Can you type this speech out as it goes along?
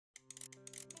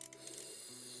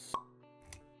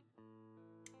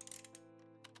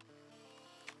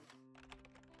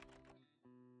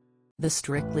the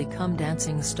Strictly Come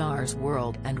Dancing stars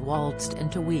whirled and waltzed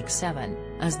into week 7,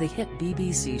 as the hit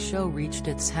BBC show reached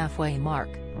its halfway mark.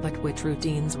 But which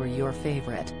routines were your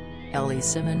favorite? Ellie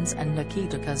Simmonds and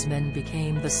Nikita Kuzmin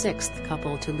became the 6th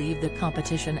couple to leave the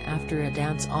competition after a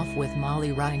dance-off with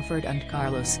Molly Reinford and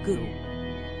Carlos Ghosn.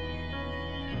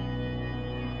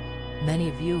 Many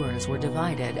viewers were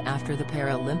divided after the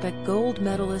Paralympic gold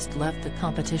medalist left the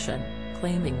competition,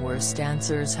 claiming worse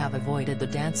dancers have avoided the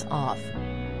dance-off.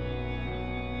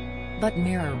 But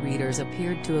Mirror readers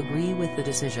appeared to agree with the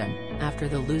decision, after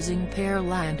the losing pair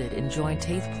landed in joint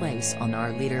 8th place on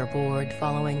our leaderboard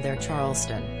following their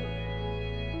Charleston.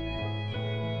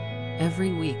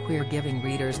 Every week we're giving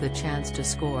readers the chance to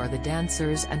score the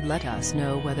dancers and let us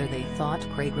know whether they thought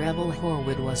Craig Revel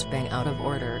Horwood was bang out of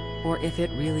order, or if it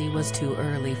really was too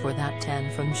early for that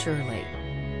 10 from Shirley.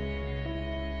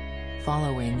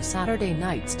 Following Saturday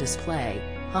night's display,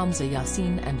 Hamza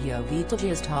Yassin and Jovita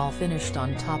Gistal finished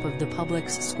on top of the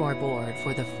public's scoreboard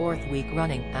for the 4th week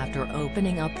running after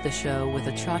opening up the show with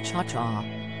a cha-cha-cha.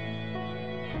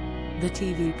 The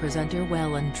TV presenter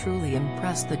well and truly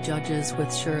impressed the judges,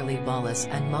 with Shirley Ballas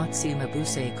and Motsi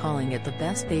Mabuse calling it the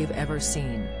best they've ever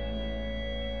seen.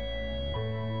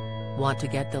 Want to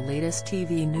get the latest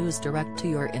TV news direct to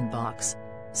your inbox?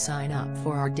 Sign up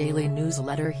for our daily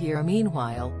newsletter here.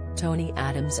 Meanwhile, Tony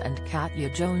Adams and Katya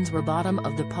Jones were bottom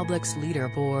of the public's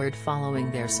leaderboard following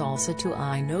their Salsa to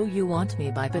I Know You Want Me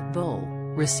by Pitbull,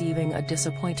 receiving a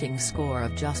disappointing score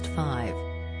of just 5.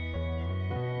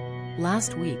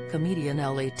 Last week comedian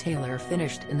Ellie Taylor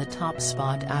finished in the top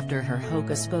spot after her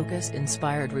Hocus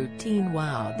Pocus-inspired routine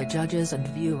wowed the judges and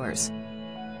viewers.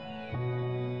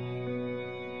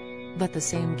 But the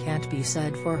same can't be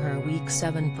said for her week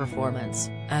 7 performance,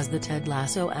 as the Ted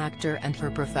Lasso actor and her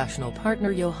professional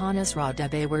partner Johannes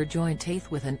Radebe were joint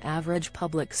 8th with an average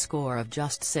public score of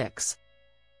just 6.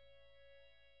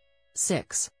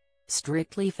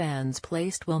 Strictly fans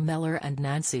placed Will Meller and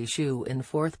Nancy Shue in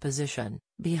 4th position,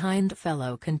 behind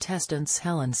fellow contestants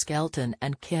Helen Skelton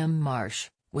and Kim Marsh,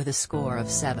 with a score of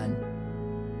 7.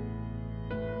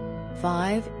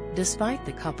 5, despite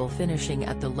the couple finishing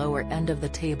at the lower end of the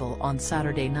table on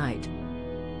Saturday night.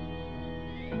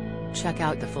 Check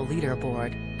out the full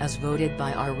leaderboard, as voted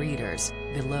by our readers,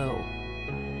 below.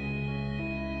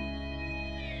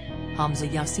 Hamza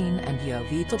Yassin and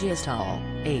Jovita Gistal,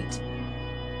 8.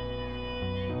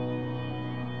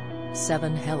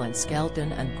 7 Helen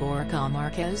Skelton and Gorka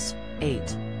Marquez,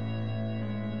 8.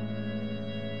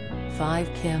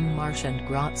 5 Kim Marsh and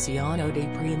Graziano de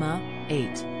Prima,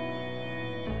 8.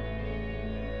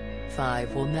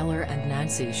 5 Will Meller and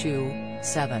Nancy Shue,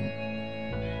 7.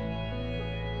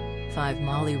 5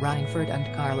 Molly Reinford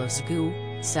and Carlos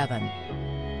Ghosn, 7.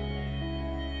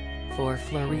 4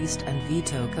 Floriste and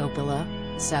Vito Coppola,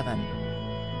 7.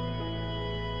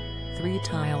 3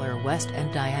 Tyler West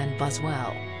and Diane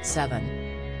Buswell, 7.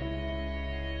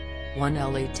 1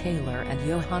 Ellie Taylor and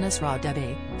Johannes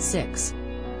Radebe, 6.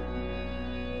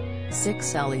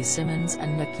 6 Ellie Simmonds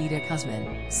and Nikita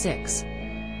Kuzmin, 6.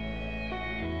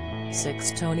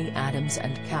 6 Tony Adams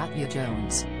and Katya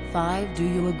Jones, 5 Do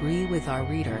you agree with our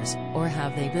readers, or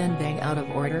have they been bang out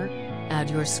of order? Add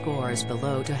your scores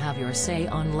below to have your say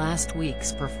on last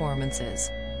week's performances.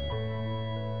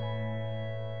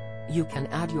 You can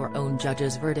add your own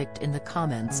judge's verdict in the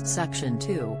comments section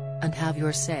too, and have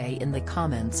your say in the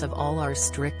comments of all our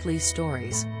Strictly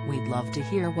stories. We'd love to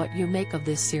hear what you make of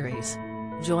this series.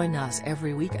 Join us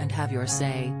every week and have your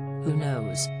say. Who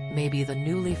knows, maybe the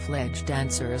newly fledged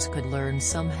dancers could learn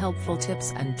some helpful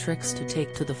tips and tricks to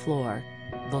take to the floor.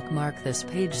 Bookmark this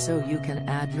page so you can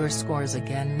add your scores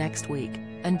again next week,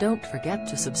 and don't forget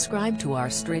to subscribe to our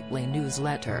Strictly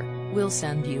newsletter. We'll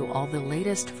send you all the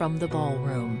latest from the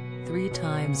ballroom, 3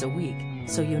 times a week,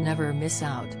 so you never miss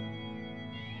out.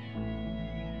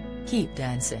 Keep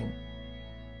dancing.